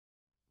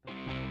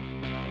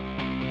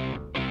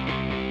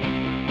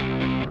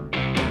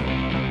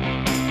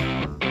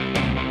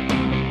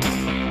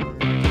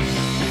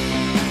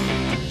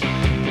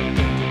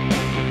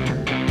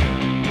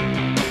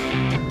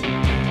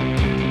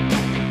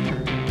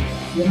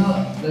You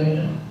know,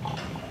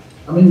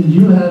 I mean,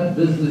 you have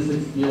business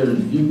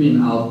experience, you've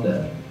been out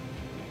there.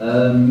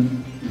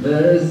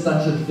 There is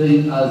such a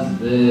thing as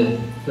the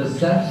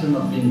perception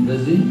of being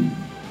busy,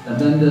 and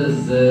then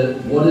there's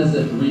what is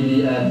it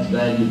really adds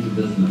value to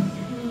business.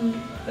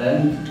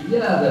 And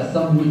yeah, there's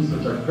some weeks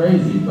which are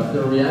crazy, but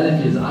the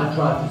reality is I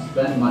try to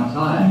spend my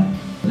time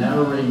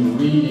narrowing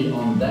really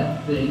on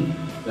that thing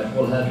that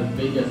will have the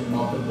biggest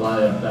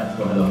multiplier effect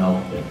for Hello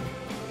Healthcare.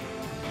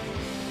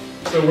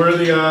 So we're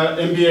the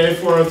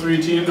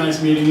MBA403 team.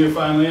 Nice meeting you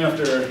finally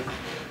after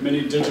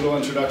many digital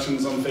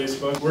introductions on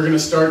Facebook. We're going to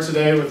start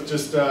today with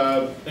just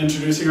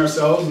introducing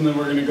ourselves, and then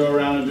we're going to go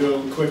around and do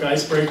a quick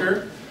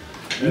icebreaker.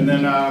 And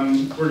then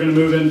we're going to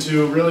move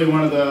into really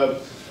one of the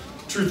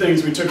true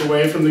things we took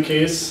away from the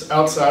case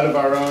outside of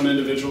our own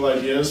individual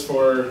ideas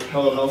for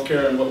Hello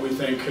Healthcare and what we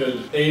think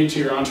could aid to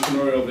your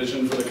entrepreneurial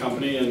vision for the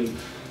company.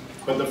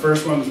 But the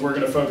first ones we're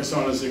going to focus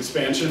on is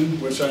expansion,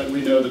 which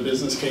we know the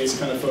business case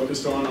kind of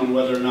focused on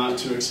whether or not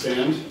to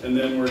expand. And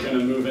then we're going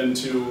to move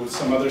into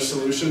some other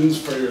solutions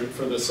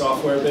for the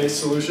software-based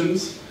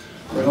solutions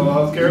for Hello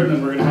Healthcare. And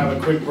then we're going to have a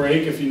quick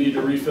break if you need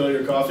to refill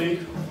your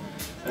coffee.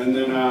 And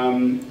then,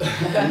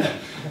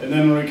 and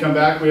then when we come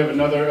back, we have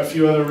a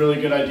few other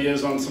really good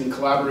ideas on some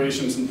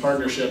collaborations and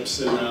partnerships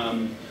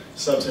in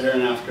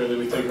sub-Saharan Africa that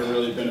we think are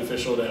really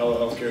beneficial to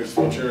Hello Healthcare's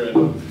future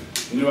and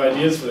new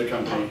ideas for the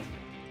company.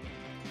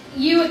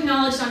 You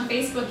acknowledged on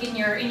Facebook in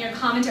your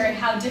commentary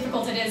how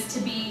difficult it is to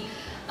be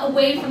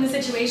away from the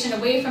situation,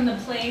 away from the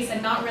place,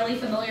 and not really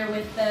familiar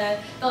with the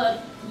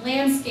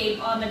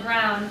landscape on the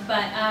ground.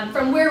 But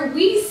from where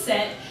we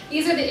sit,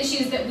 these are the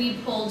issues that we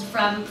pulled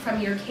from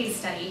your case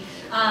study.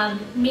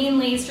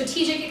 Mainly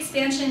strategic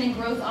expansion and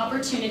growth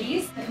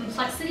opportunities, the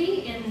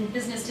complexity in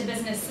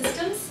business-to-business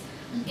systems,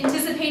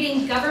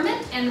 anticipating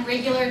government and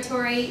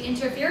regulatory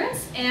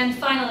interference, and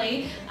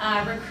finally,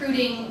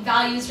 recruiting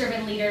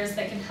values-driven leaders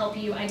that can help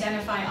you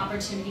identify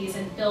opportunities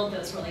and build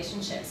those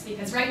relationships.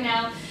 Because right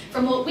now,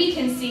 from what we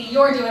can see,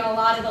 you're doing a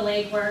lot of the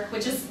legwork,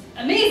 which is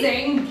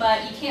amazing,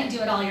 but you can't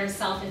do it all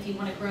yourself if you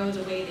want to grow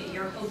the way that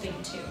you're hoping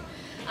to.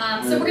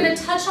 So we're going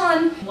to touch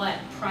on what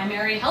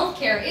primary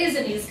healthcare is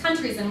in these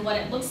countries and what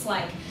it looks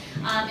like.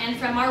 And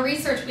from our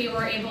research, we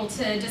were able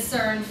to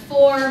discern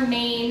 4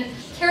 main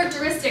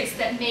characteristics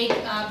that make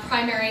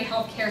primary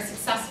healthcare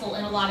successful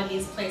in a lot of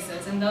these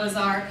places. And those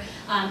are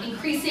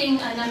increasing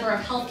a number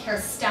of healthcare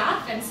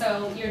staff, and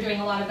so you're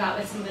doing a lot of that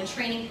with some of the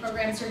training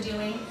programs you're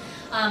doing.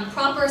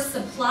 Proper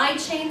supply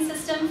chain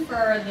system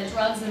for the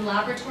drugs and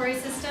laboratory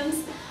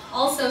systems,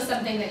 also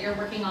something that you're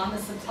working on, the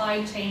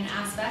supply chain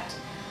aspect.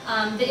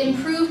 The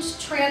improved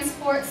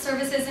transport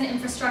services and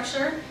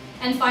infrastructure,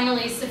 and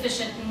finally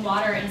sufficient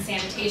water and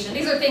sanitation.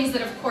 These are things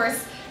that, of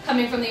course,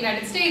 coming from the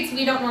United States,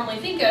 we don't normally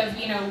think of,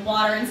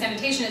 water and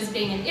sanitation as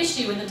being an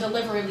issue in the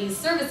delivery of these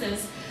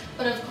services.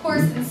 But of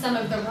course, in some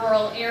of the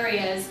rural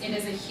areas, it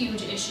is a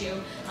huge issue.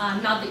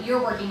 Not that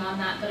you're working on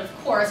that, but of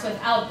course,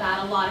 without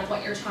that, a lot of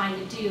what you're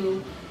trying to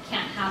do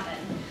can't happen.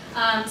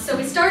 So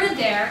we started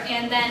there,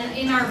 and then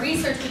in our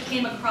research, we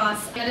came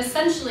across that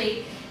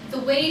essentially the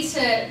way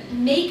to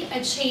make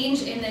a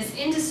change in this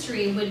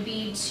industry would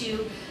be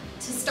to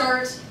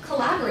start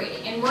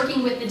collaborating and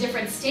working with the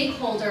different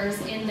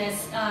stakeholders in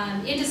this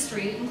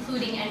industry,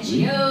 including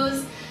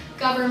NGOs,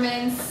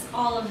 governments,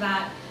 all of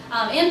that,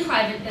 and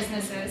private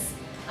businesses.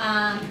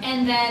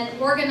 And then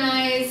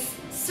organize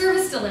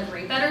service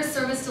delivery, better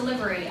service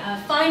delivery,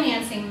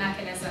 financing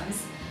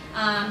mechanisms,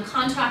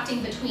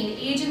 contracting between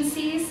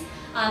agencies,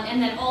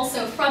 and then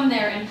also from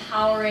there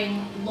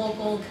empowering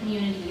local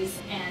communities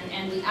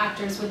and the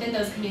actors within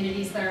those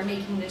communities that are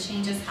making the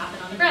changes happen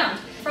on the ground.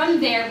 From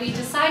there, we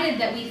decided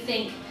that we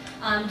think,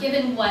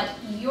 given what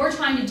you're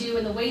trying to do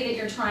and the way that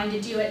you're trying to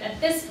do it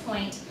at this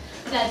point,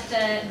 that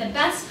the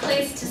best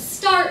place to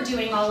start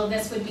doing all of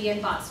this would be in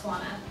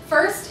Botswana.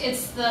 First,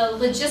 it's the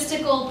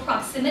logistical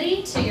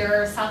proximity to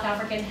your South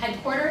African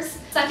headquarters.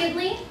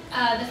 Secondly,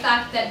 the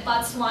fact that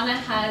Botswana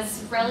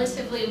has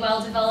relatively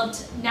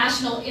well-developed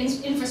national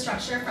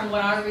infrastructure from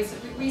what our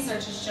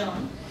research has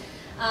shown.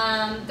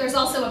 There's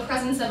also a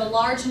presence of a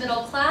large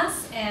middle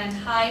class and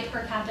high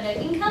per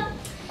capita income.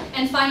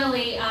 And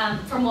finally,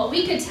 from what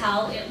we could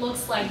tell, it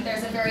looks like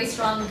there's a very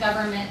strong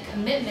government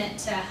commitment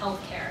to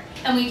healthcare.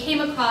 And we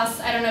came across,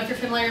 I don't know if you're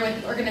familiar with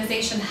the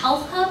organization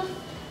Health Hub.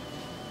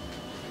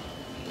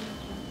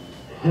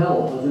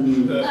 Health, as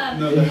in the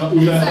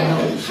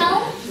Health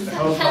Hub.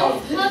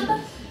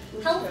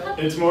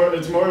 It's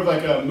more of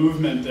like a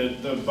movement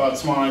that the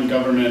Botswanan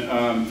government,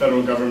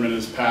 federal government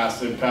has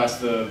passed. They've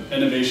passed the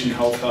Innovation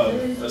Health Hub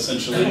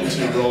essentially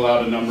to roll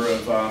out a number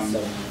of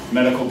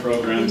medical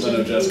programs. I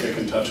know Jessica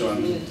can touch on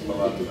a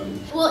lot of them.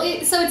 Well,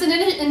 so it's an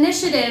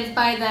initiative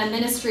by the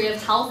Ministry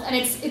of Health, and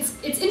it's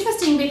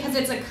interesting because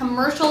it's a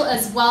commercial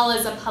as well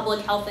as a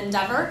public health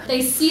endeavor.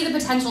 They see the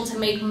potential to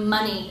make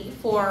money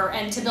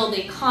and to build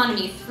the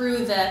economy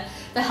through the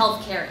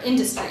healthcare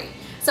industry.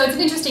 So it's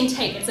an interesting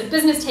take. It's a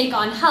business take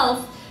on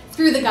health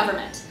through the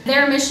government.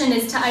 Their mission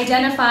is to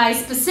identify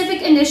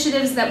specific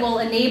initiatives that will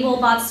enable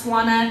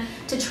Botswana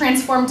to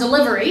transform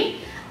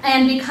delivery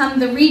and become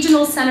the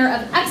regional center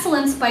of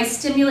excellence by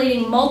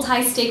stimulating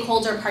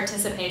multi-stakeholder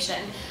participation.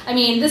 I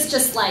mean, this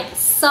just like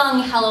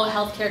sung Hello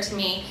Healthcare to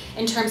me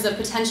in terms of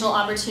potential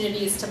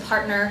opportunities to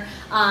partner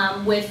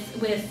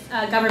with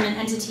a government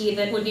entity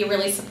that would be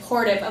really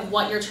supportive of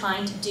what you're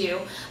trying to do,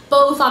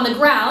 both on the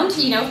ground,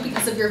 you know,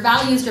 because of your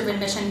values-driven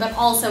mission, but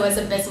also as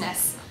a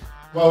business.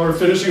 While we're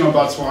finishing on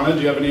Botswana,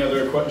 do you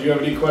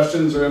have any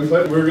questions or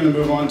input? We're going to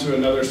move on to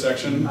another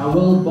section. I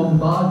will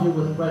bombard you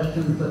with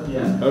questions at the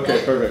end.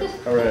 Okay,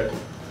 perfect. All right.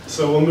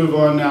 So we'll move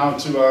on now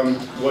to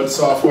what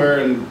software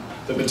and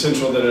the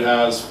potential that it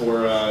has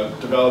for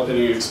developing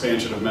an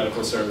expansion of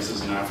medical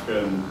services in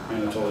Africa, and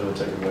Anatoly will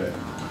take it away.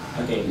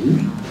 Okay.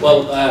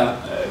 Well,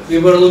 we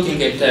were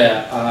looking at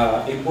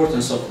the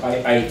importance of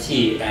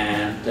IT,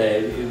 and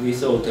we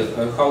thought,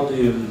 how do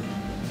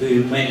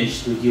you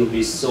manage to deal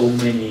with so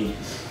many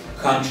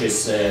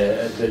countries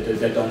that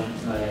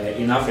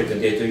in Africa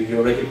that you're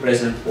already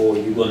present or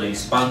you're going to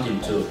expand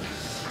into?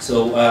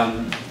 So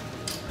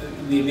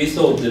we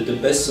thought that the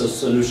best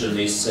solution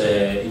is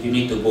you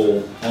need to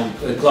go on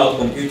cloud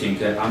computing.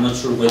 I'm not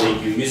sure whether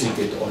you're using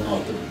it or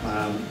not.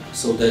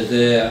 So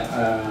the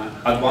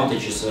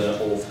advantages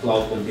of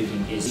cloud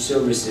computing is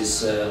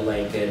services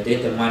like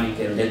data mining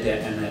and data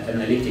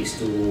analytics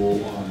to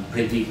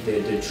predict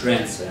the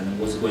trends and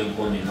what's going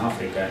on in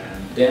Africa.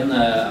 And then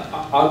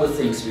other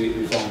things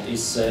we found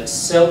is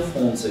cell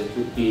phones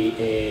could be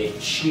a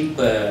cheap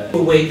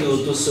way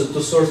to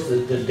source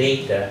the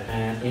data,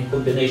 and in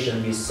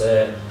combination with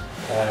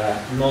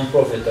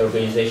non-profit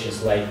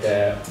organizations like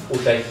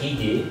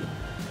Utahidi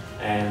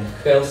and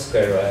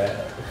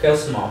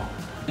HealthMap.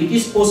 It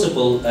is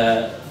possible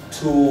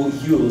to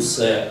use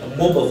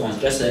mobile phones,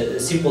 just a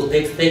simple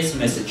text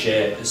message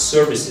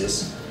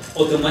services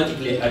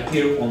automatically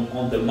appear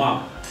on the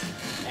map,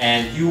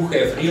 and you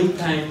have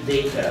real-time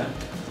data,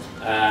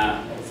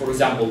 for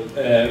example,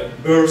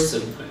 births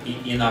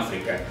in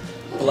Africa,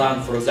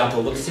 plan, for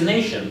example,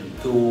 vaccination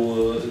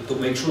to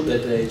make sure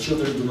that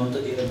children do not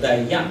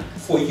die young.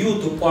 For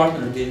you to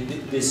partner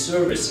these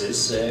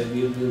services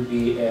will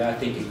be, I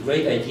think, a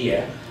great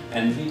idea,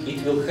 and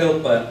it will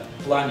help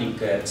planning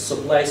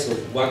supplies of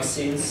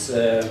vaccines.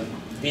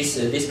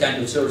 These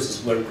kind of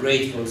services were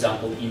great. For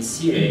example, in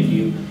Syria,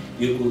 you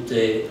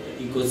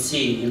could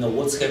see, you know,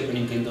 what's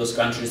happening in those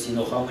countries. You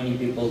know, how many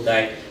people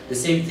die. The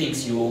same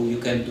things you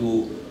can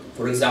do.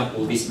 For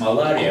example, with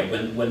malaria,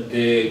 when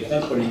the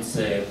components,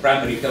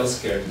 primary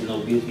healthcare, you know,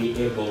 will be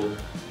able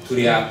to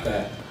react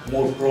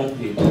more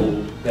promptly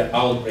to the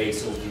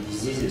outbreaks of the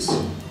diseases.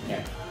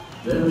 Yeah.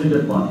 Very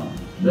good point.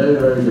 Very,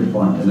 very good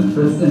point. And it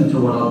fits into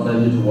what I'll tell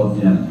you towards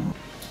the end.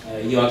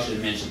 You actually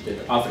mentioned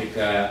that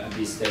Africa,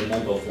 with their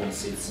mobile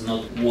phones, it's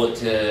not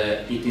what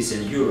it is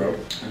in Europe,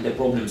 and the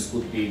problems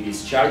could be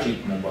with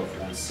charging mobile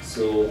phones.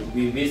 So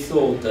we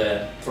thought,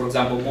 for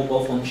example,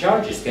 mobile phone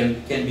charges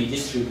can be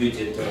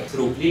distributed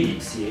through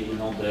clinics. You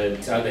know,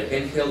 it's either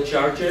handheld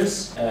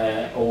chargers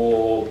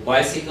or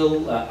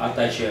bicycle,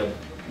 attach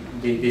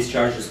these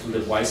chargers to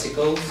the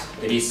bicycles.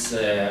 There is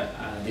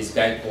this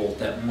guy called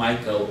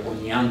MICA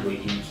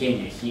in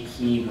Kenya.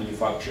 He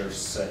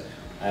manufactures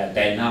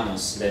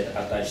dynamos that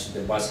attach to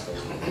the bicycle,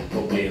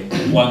 probably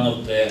one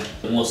of the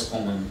most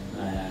common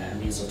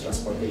means of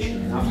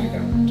transportation in Africa.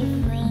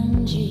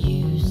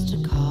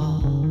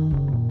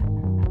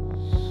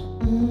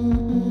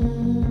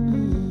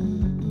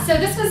 So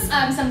this was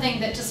something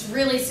that just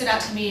really stood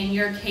out to me in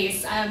your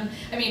case. I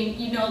mean,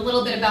 you know a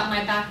little bit about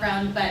my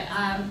background, but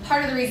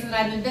part of the reason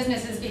that I'm in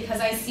business is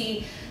because I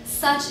see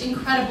such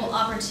incredible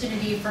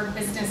opportunity for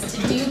business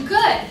to do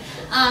good,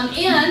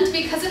 and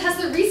because it has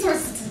the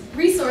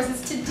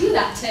resources to do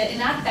that, to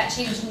enact that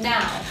change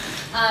now.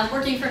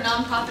 Working for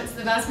nonprofits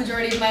the vast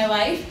majority of my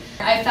life,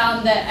 I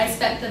found that I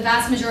spent the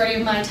vast majority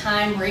of my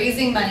time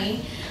raising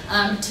money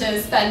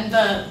to spend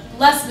the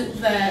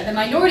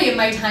minority of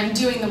my time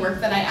doing the work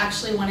that I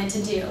actually wanted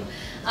to do.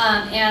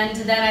 And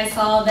then I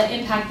saw the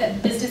impact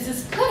that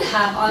businesses could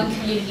have on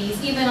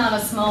communities, even on a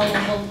small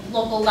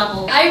local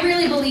level. I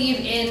really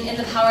believe in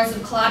the powers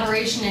of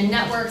collaboration and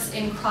networks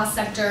in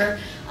cross-sector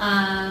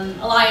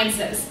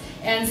alliances.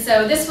 And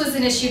so this was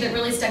an issue that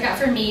really stuck out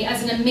for me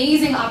as an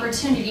amazing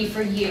opportunity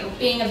for you.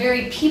 Being a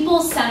very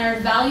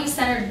people-centered,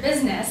 value-centered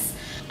business,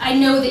 I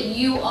know that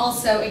you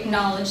also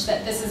acknowledge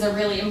that this is a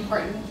really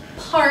important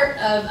part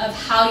of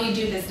how you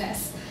do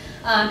business.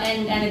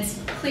 And it's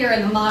clear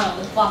in the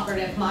model, the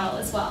cooperative model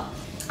as well.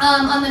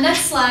 On the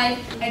next slide,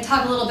 I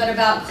talk a little bit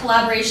about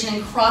collaboration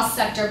and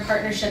cross-sector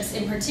partnerships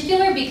in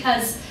particular,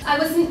 because I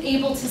wasn't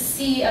able to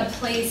see a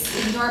place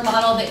in your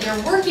model that you're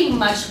working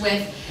much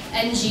with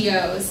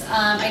NGOs.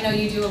 I know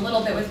you do a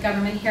little bit with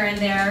government here and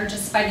there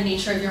just by the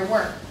nature of your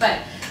work, but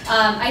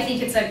I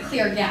think it's a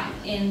clear gap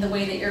in the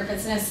way that your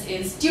business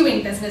is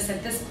doing business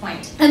at this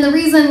point. And the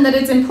reason that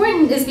it's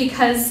important is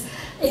because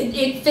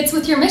it fits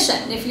with your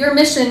mission. If your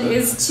mission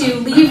is to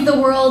leave the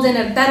world in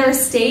a better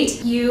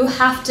state, you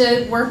have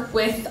to work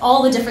with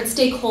all the different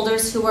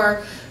stakeholders who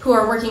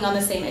are working on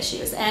the same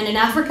issues. And in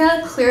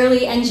Africa,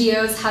 clearly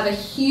NGOs have a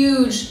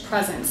huge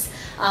presence.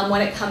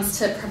 when it comes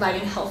to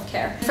providing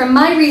healthcare. From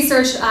my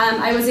research,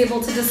 I was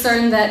able to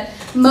discern that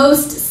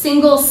most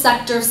single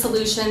sector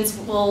solutions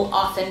will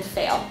often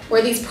fail,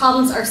 where these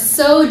problems are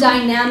so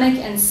dynamic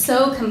and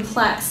so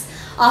complex.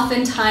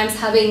 Oftentimes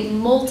having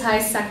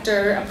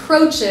multi-sector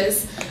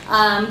approaches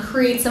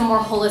creates a more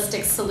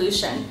holistic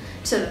solution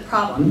to the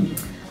problem.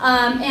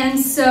 And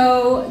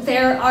so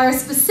there are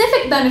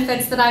specific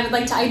benefits that I would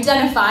like to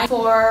identify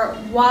for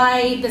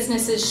why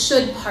businesses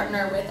should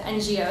partner with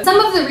NGOs. Some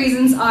of the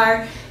reasons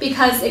are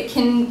because it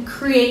can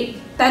create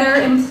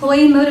better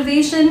employee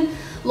motivation,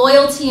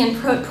 loyalty, and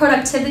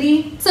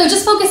productivity. So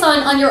just focus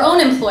on your own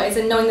employees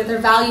and knowing that they're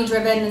value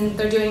driven and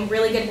they're doing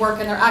really good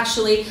work and they're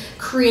actually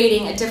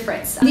creating a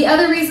difference. The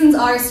other reasons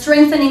are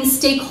strengthening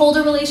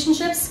stakeholder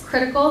relationships,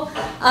 critical,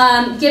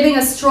 giving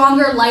a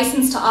stronger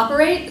license to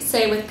operate,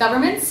 say with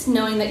governments,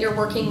 knowing that you're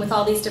working with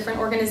all these different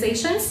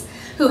organizations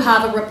who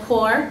have a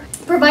rapport,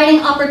 providing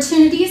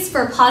opportunities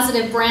for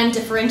positive brand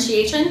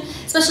differentiation,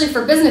 especially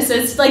for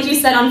businesses, like you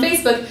said on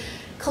Facebook.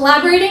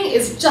 Collaborating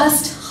is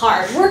just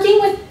hard.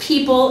 Working with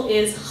people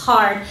is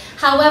hard.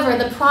 However,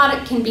 the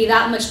product can be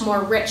that much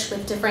more rich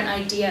with different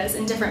ideas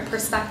and different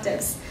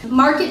perspectives.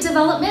 Market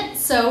development,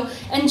 so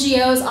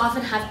NGOs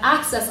often have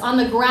access on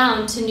the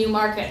ground to new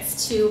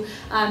markets, to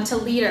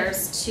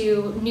leaders,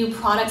 to new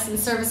products and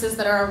services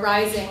that are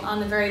arising on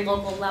the very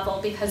local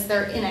level because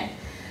they're in it.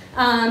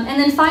 And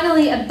then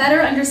finally, a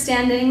better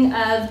understanding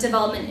of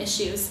development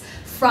issues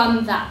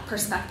from that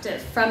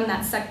perspective, from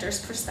that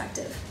sector's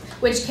perspective,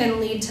 which can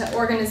lead to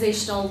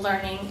organizational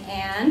learning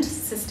and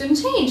system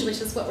change,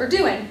 which is what we're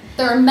doing.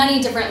 There are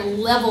many different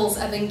levels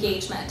of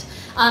engagement,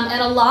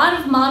 and a lot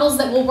of models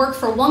that will work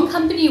for one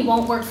company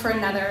won't work for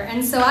another.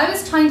 And so I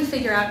was trying to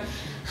figure out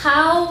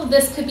how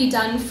this could be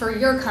done for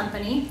your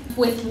company.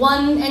 With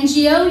one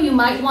NGO, you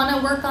might want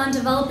to work on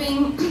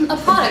developing a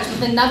product.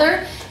 With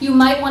another, you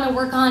might want to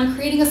work on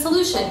creating a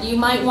solution. You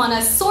might want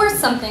to source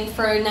something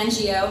for an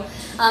NGO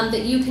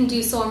that you can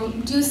do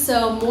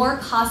so more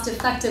cost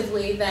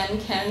effectively than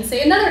can,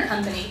 say, another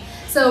company.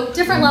 So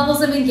different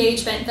levels of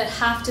engagement that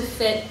have to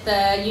fit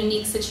the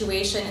unique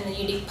situation and the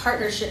unique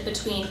partnership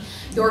between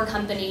your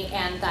company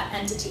and that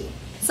entity.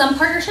 Some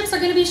partnerships are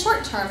going to be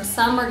short-term,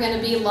 some are going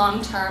to be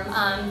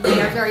long-term. They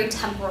are very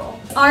temporal.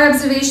 Our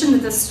observation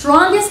that the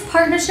strongest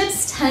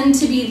partnerships tend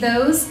to be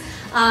those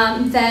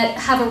that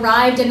have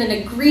arrived at an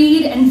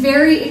agreed and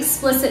very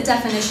explicit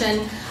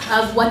definition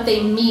of what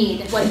they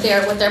need, what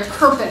their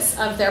purpose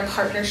of their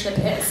partnership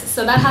is.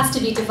 So that has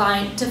to be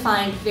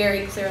defined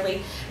very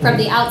clearly from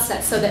the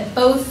outset, so that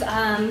both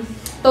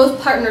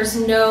partners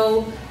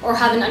know or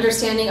have an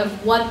understanding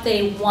of what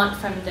they want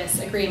from this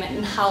agreement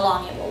and how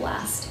long it will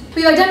last.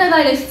 We've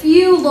identified a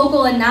few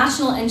local and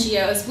national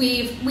NGOs.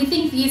 We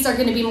think these are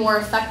going to be more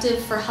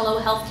effective for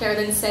Hello Healthcare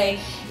than, say,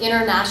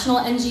 international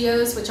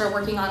NGOs, which are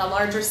working on a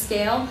larger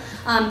scale,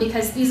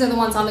 because these are the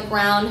ones on the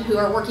ground who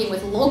are working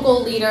with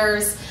local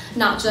leaders,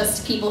 not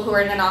just people who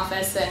are in an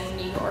office in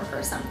New York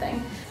or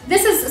something.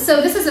 This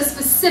is a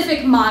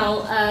specific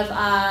model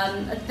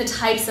of the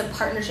types of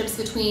partnerships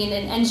between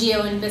an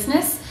NGO and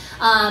business.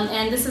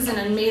 And this is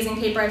an amazing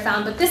paper I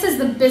found, but this is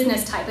the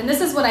business type, and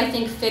this is what I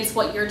think fits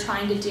what you're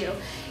trying to do.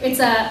 It's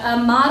a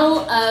model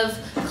of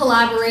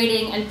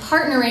collaborating and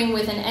partnering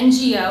with an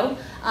NGO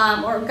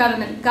or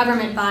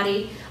government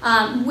body,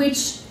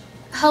 which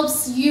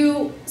helps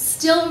you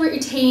still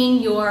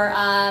retain your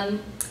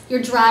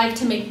drive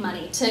to make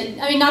money.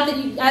 Not that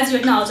you, as you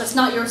acknowledge, that's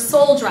not your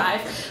sole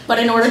drive, but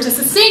in order to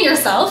sustain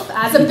yourself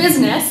as a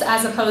business,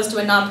 as opposed to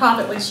a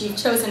nonprofit, which you've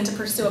chosen to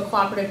pursue a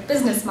cooperative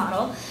business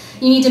model,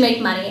 you need to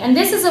make money. And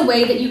this is a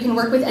way that you can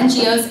work with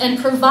NGOs and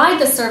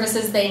provide the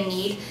services they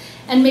need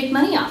and make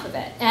money off of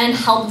it and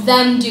help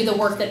them do the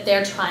work that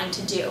they're trying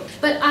to do.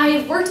 But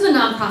I've worked in the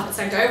nonprofit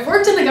sector, I've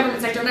worked in the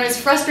government sector, and I was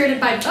frustrated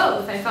by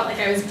both. I felt like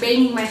I was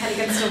banging my head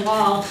against a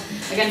wall,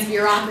 against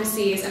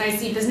bureaucracies, and I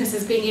see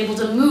businesses being able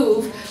to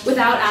move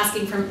without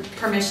asking for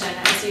permission,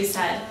 as you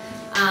said.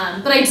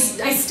 But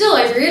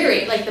I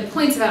reiterate, like, the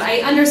points about,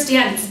 I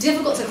understand it's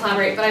difficult to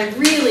collaborate, but I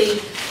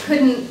really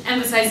couldn't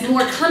emphasize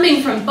more,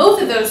 coming from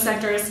both of those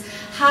sectors,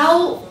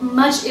 how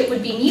much it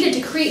would be needed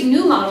to create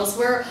new models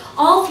where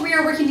all three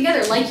are working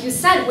together, like you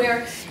said,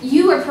 where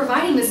you are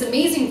providing this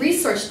amazing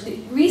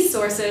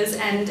resources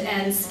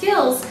and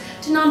skills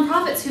to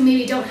nonprofits who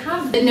maybe don't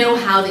have the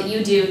know-how that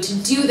you do to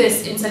do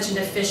this in such an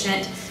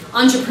efficient,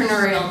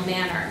 entrepreneurial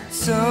manner.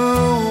 So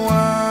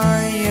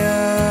I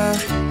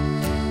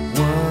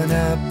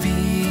wanna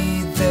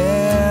be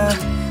there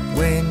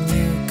when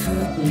you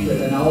could be.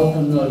 And I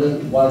also know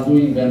that while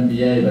doing the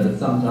MBA, that it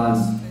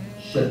sometimes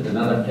should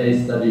another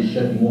case study,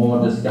 should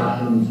more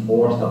discussions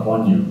forced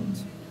upon you.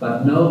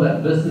 But know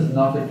that this is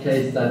not a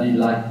case study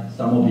like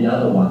some of the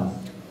other ones,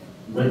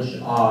 which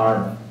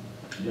are,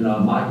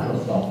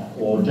 Microsoft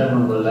or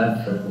General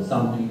Electric or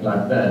something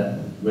like that,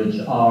 which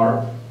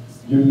are,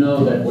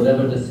 that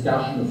whatever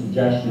discussion or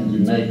suggestions you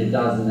make, it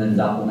doesn't end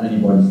up on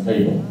anybody's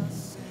table.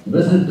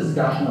 This is a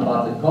discussion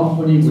about the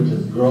company which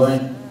is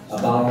growing,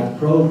 about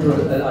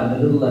a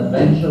little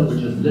adventure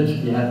which is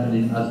literally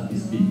happening as we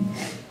speak.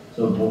 So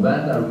So for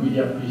that, I really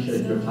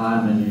appreciate your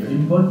time and your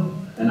input,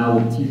 and I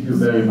will keep you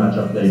very much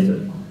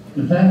updated.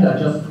 In fact, I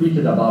just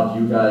tweeted about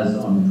you guys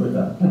on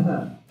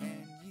Twitter.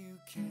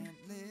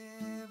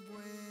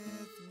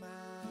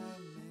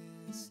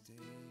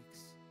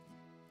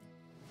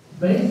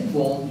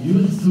 Baseball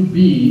used to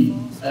be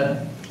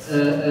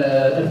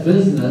a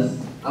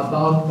business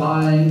about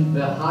buying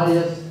the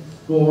highest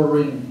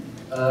scoring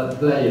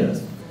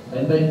players,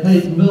 and they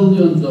paid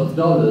millions of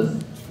dollars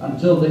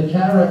until the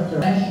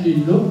character actually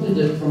looked at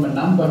it from a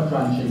number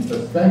crunching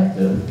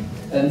perspective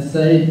and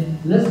say,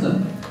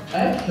 listen,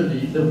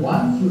 actually the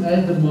ones who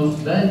add the most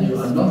value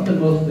are not the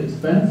most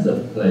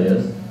expensive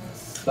players,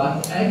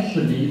 but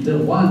actually the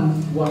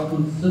ones who are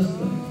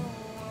consistent.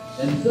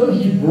 And so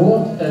he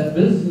brought a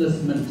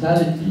business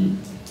mentality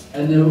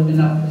and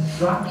a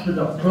structured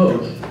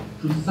approach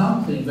to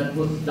something that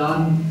was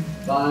done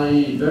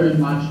by very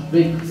much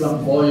big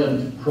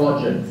flamboyant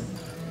projects.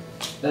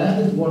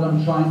 That is what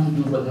I'm trying to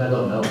do with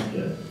Hello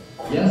Healthcare.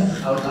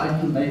 Yes, I would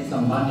like to make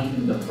some money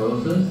in the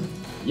process.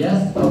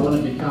 Yes, I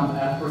want to become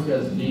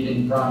Africa's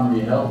leading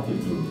primary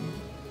healthcare group.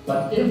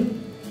 But if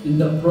in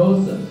the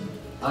process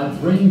I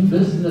bring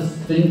business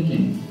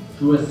thinking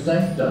to a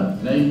sector,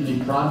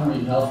 namely primary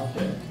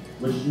healthcare,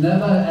 which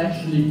never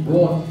actually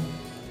brought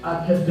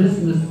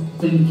business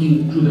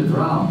thinking to the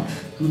ground,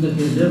 to the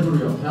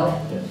delivery of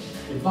healthcare.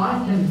 If I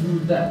can do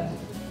that,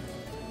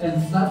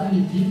 and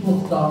suddenly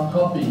people start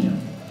copying it,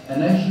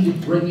 and actually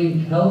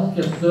bringing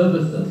healthcare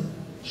services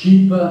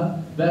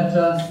cheaper,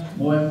 better,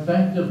 more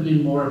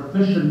effectively, more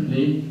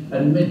efficiently,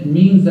 and it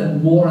means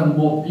that more and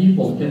more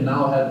people can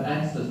now have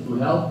access to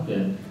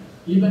healthcare,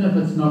 even if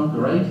it's not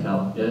great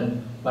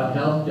healthcare, but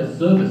healthcare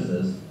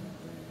services.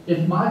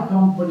 If my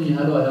company,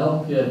 Hello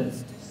Healthcare,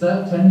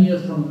 10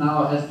 years from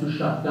now has to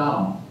shut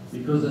down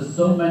because there's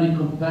so many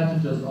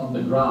competitors on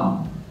the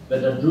ground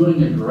that are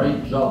doing a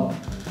great job,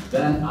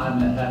 then I'm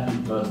a happy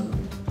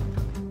person.